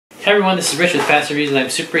Hey everyone, this is Rich with FastReviews, and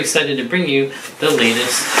I'm super excited to bring you the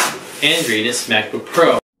latest and greatest MacBook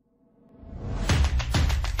Pro.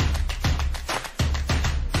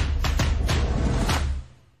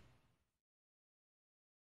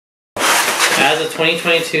 As of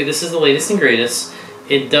 2022, this is the latest and greatest.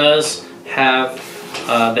 It does have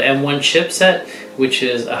the M1 chipset, which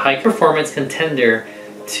is a high performance contender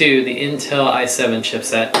to the Intel i7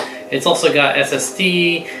 chipset. It's also got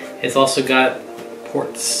SSD, it's also got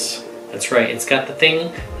ports. That's right, it's got the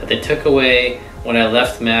thing that they took away when I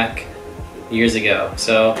left Mac years ago.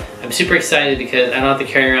 So I'm super excited because I don't have to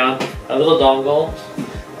carry around a little dongle.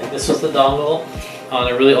 And this was the dongle on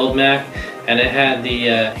a really old Mac, and it had the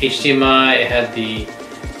HDMI, it had the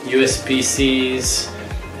USB-Cs,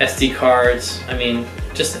 SD cards. I mean,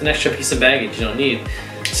 just an extra piece of baggage you don't need.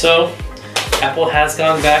 So Apple has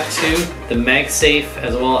gone back to the MagSafe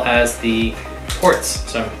as well as the ports.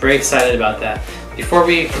 So I'm very excited about that. Before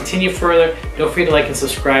we continue further, don't forget to like and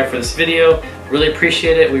subscribe for this video. Really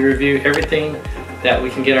appreciate it. We review everything that we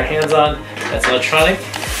can get our hands on that's electronic,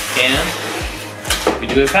 and we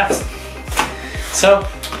do it fast. So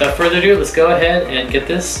without further ado, let's go ahead and get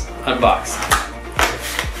this unboxed.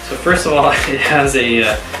 So first of all, it has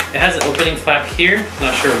an opening flap here.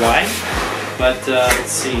 Not sure why, but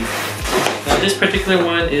let's see. Now this particular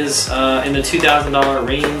one is in the $2,000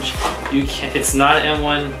 range. It's not an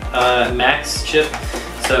M1 Max chip,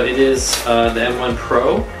 so it is the M1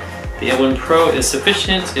 Pro. The M1 Pro is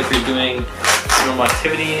sufficient if you're doing normal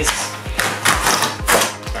activities.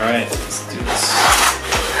 All right, let's do this.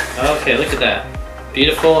 Okay, look at that.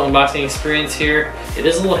 Beautiful unboxing experience here. It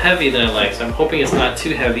is a little heavier than I like, so I'm hoping it's not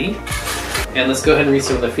too heavy. And let's go ahead and read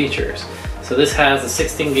some of the features. So this has the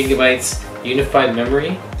 16 gigabytes unified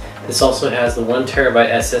memory. This also has the 1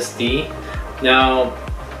 terabyte SSD. Now,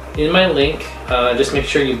 in my link, just make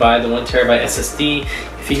sure you buy the 1 terabyte SSD.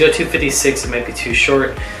 If you go 256, it might be too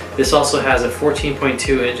short. This also has a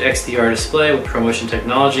 14.2-inch XDR display with ProMotion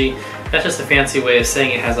technology. That's just a fancy way of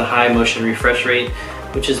saying it has a high motion refresh rate,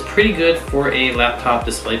 which is pretty good for a laptop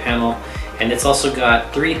display panel. And it's also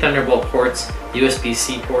got 3 Thunderbolt ports,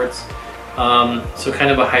 USB-C ports, so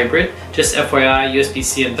kind of a hybrid. Just FYI,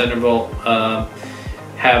 USB-C and Thunderbolt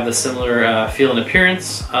have the similar feel and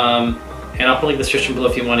appearance. And I'll put a link in the description below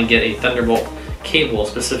if you want to get a Thunderbolt cable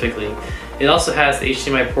specifically. It also has the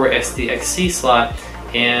HDMI port SDXC slot,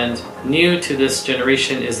 and new to this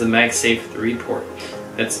generation is the MagSafe 3 port.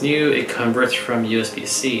 That's new, it converts from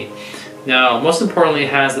USB-C. Now, most importantly,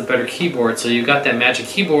 it has the better keyboard. So you've got that Magic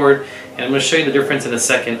Keyboard, and I'm going to show you the difference in a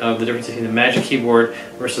second of the difference between the Magic Keyboard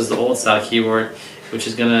versus the old style keyboard, which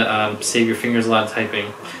is going to save your fingers a lot of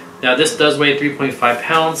typing. Now this does weigh 3.5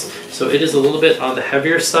 pounds, so it is a little bit on the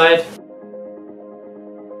heavier side.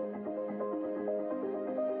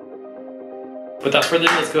 Without further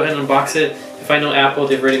ado, let's go ahead and unbox it. If I know Apple,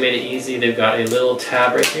 they've already made it easy. They've got a little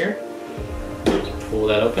tab right here. Pull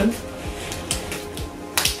that open.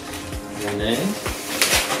 And then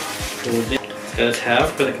pull it in. It's got a tab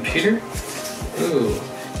for the computer. Ooh,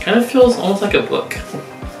 kind of feels almost like a book.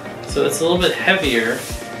 So it's a little bit heavier,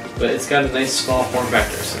 but it's got a nice small form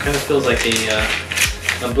factor. So it kind of feels like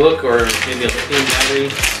a book or maybe a lithium battery.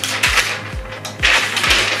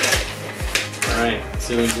 Alright,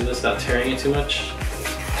 so we can do this without tearing it too much.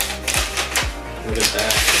 Look at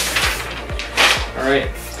that. Alright,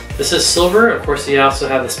 this is silver. Of course, you also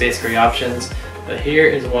have the space gray options, but here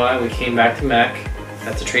is why we came back to Mac.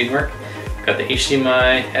 That's a trademark. Got the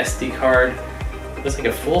HDMI SD card. Looks like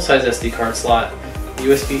a full-size SD card slot.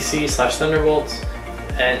 USB-C / Thunderbolt,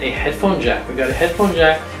 and a headphone jack. We've got a headphone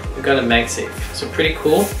jack, we've got a MagSafe. So pretty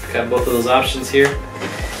cool. Got both of those options here.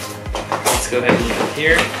 Let's go ahead and look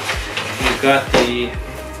here. We've got the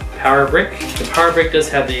power brick. The power brick does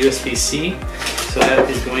have the USB-C, so that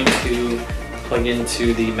is going to plug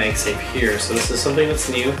into the MagSafe here. So this is something that's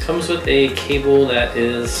new. It comes with a cable that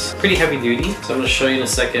is pretty heavy duty. So I'm going to show you in a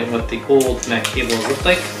second what the old Mac cables look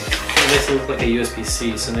like. It basically look like a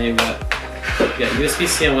USB-C. So now you've got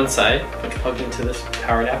USB-C on one side, plugged into this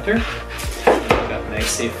power adapter. We've got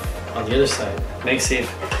MagSafe on the other side. MagSafe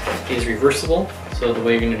is reversible, so the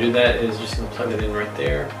way you're going to do that is just going to plug it in right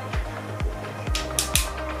there,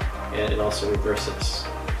 and it also reverses.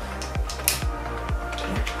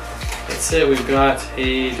 That's it. We've got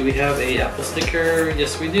do we have a Apple sticker?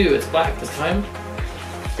 Yes, we do. It's black this time.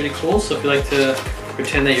 Pretty cool. So if you like to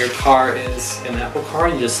pretend that your car is an Apple car,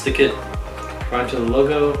 you just stick it right onto the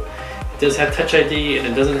logo. It does have Touch ID, and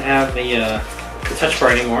it doesn't have the touch bar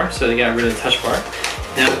anymore, so they got rid of the touch bar.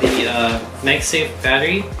 Now the MagSafe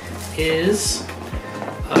battery is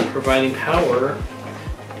providing power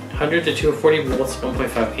 100 to 240 volts,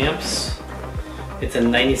 1.5 amps. It's a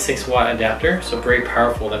 96 watt adapter, so very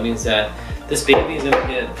powerful. That means that this baby is gonna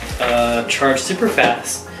get charged super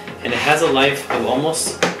fast, and it has a life of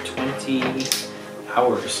almost 20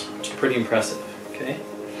 hours, which is pretty impressive, okay?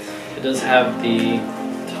 It does have the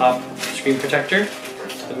top screen protector.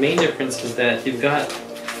 The main difference is that you've got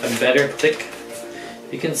a better click.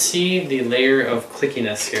 You can see the layer of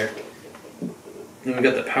clickiness here. And we've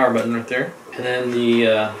got the power button right there. And then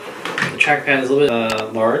the trackpad is a little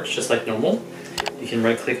bit large, just like normal. You can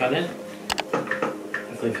right click on it.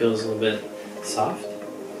 Definitely feels a little bit soft.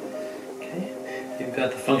 Okay. You've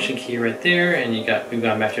got the function key right there, and we've got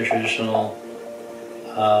back to your traditional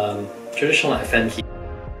FN key.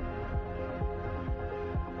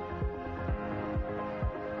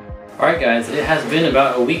 Alright guys, it has been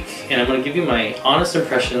about a week, and I'm going to give you my honest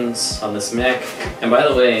impressions on this Mac. And by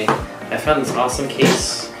the way, I found this awesome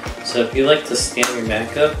case. So if you like to stand your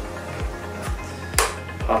Mac up,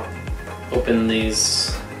 open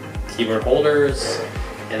these keyboard holders,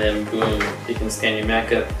 and then boom, you can stand your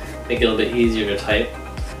Mac up, make it a little bit easier to type.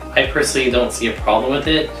 I personally don't see a problem with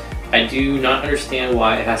it. I do not understand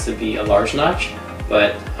why it has to be a large notch,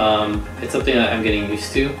 but it's something that I'm getting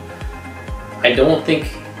used to. I don't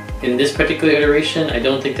think, in this particular iteration, I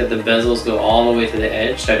don't think that the bezels go all the way to the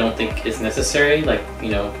edge, so I don't think it's necessary, like,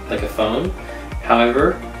 you know, like a phone.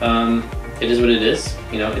 However, it is what it is.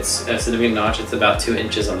 You know, it's a significant notch. It's about 2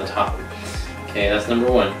 inches on the top. Okay, that's number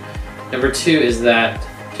one. Number two is that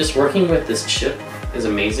just working with this chip is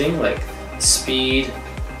amazing. Like speed,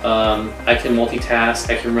 I can multitask,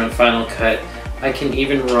 I can run Final Cut, I can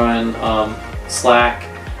even run Slack,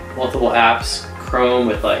 multiple apps, Chrome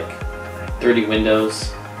with like 30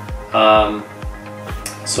 windows.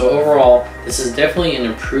 So overall, this is definitely an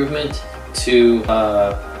improvement to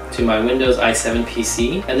my Windows i7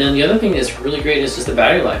 PC. And then the other thing that's really great is just the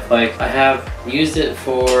battery life. Like, I have used it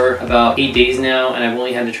for about 8 days now, and I've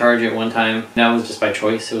only had to charge it one time. That was just by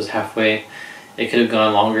choice. It was halfway. It could have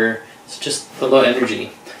gone longer. It's just the low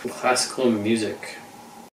energy. Classical music.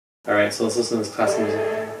 Alright, so let's listen to this classical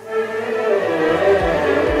music.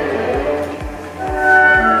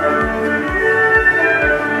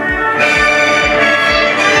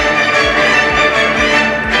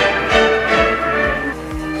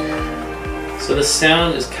 So the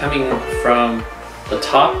sound is coming from the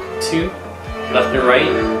top two, left and right,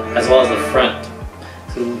 as well as the front.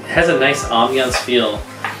 So it has a nice ambiance feel.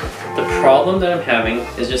 The problem that I'm having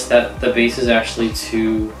is just that the bass is actually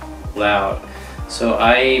too loud. So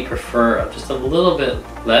I prefer just a little bit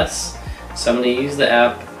less. So I'm going to use the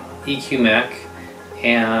app EQ Mac,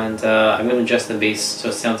 and I'm going to adjust the bass so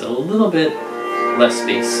it sounds a little bit less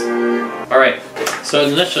bass. Alright, so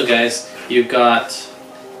in a nutshell guys, you've got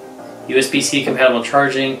USB-C compatible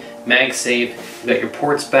charging, MagSafe, you've got your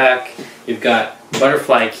ports back, you've got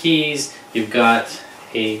butterfly keys, you've got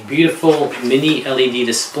a beautiful mini LED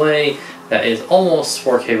display that is almost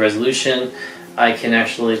 4K resolution. I can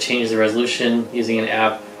actually change the resolution using an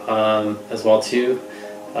app as well too,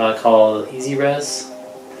 called EasyRes.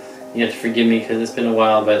 You have to forgive me because it's been a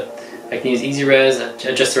while, but I can use EasyRes,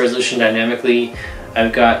 adjust the resolution dynamically.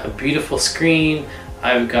 I've got a beautiful screen.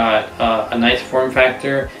 I've got a nice form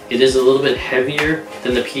factor. It is a little bit heavier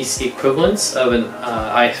than the PC equivalents of an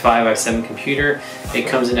i5, i7 computer. It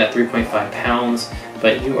comes in at 3.5 pounds,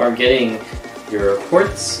 but you are getting your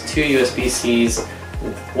ports, 2 USB-Cs,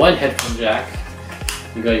 1 headphone jack.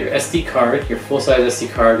 You got your SD card, your full-size SD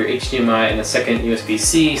card, your HDMI, and a second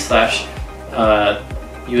USB-C slash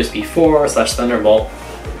USB 4 slash Thunderbolt.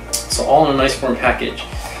 So all in a nice form package.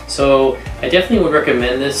 So I definitely would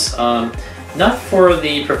recommend this. Not for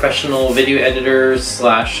the professional video editors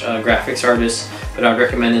slash graphics artists, but I would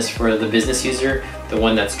recommend this for the business user, the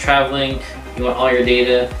one that's traveling. You want all your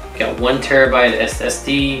data. You got 1 terabyte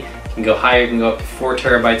SSD. You can go higher. You can go up to 4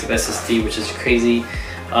 terabytes of SSD, which is crazy.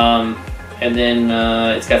 And then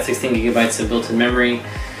it's got 16 gigabytes of built-in memory,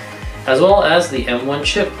 as well as the M1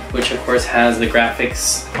 chip, which of course has the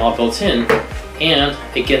graphics all built in, and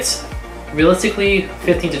it gets realistically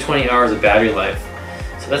 15 to 20 hours of battery life.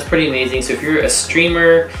 So that's pretty amazing. So if you're a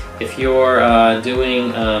streamer, if you're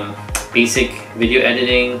doing basic video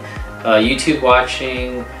editing, YouTube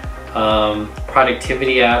watching,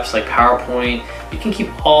 productivity apps like PowerPoint, you can keep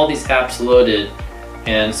all these apps loaded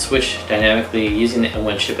and switch dynamically using the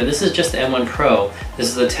M1 chip. And this is just the M1 Pro. This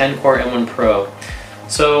is the 10-core M1 Pro.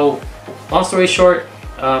 So long story short,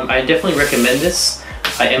 I definitely recommend this.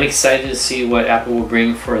 I am excited to see what Apple will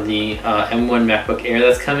bring for the M1 MacBook Air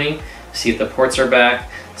that's coming. See if the ports are back,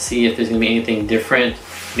 see if there's going to be anything different.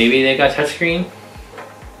 Maybe they got touchscreen,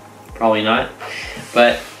 probably not.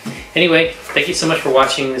 But anyway, thank you so much for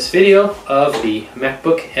watching this video of the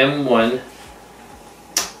MacBook M1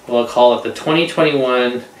 We'll call it the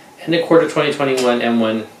 2021 and a quarter 2021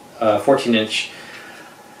 M1 14-inch.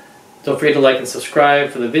 Don't forget to like and subscribe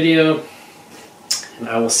for the video, and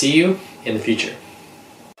I will see you in the future.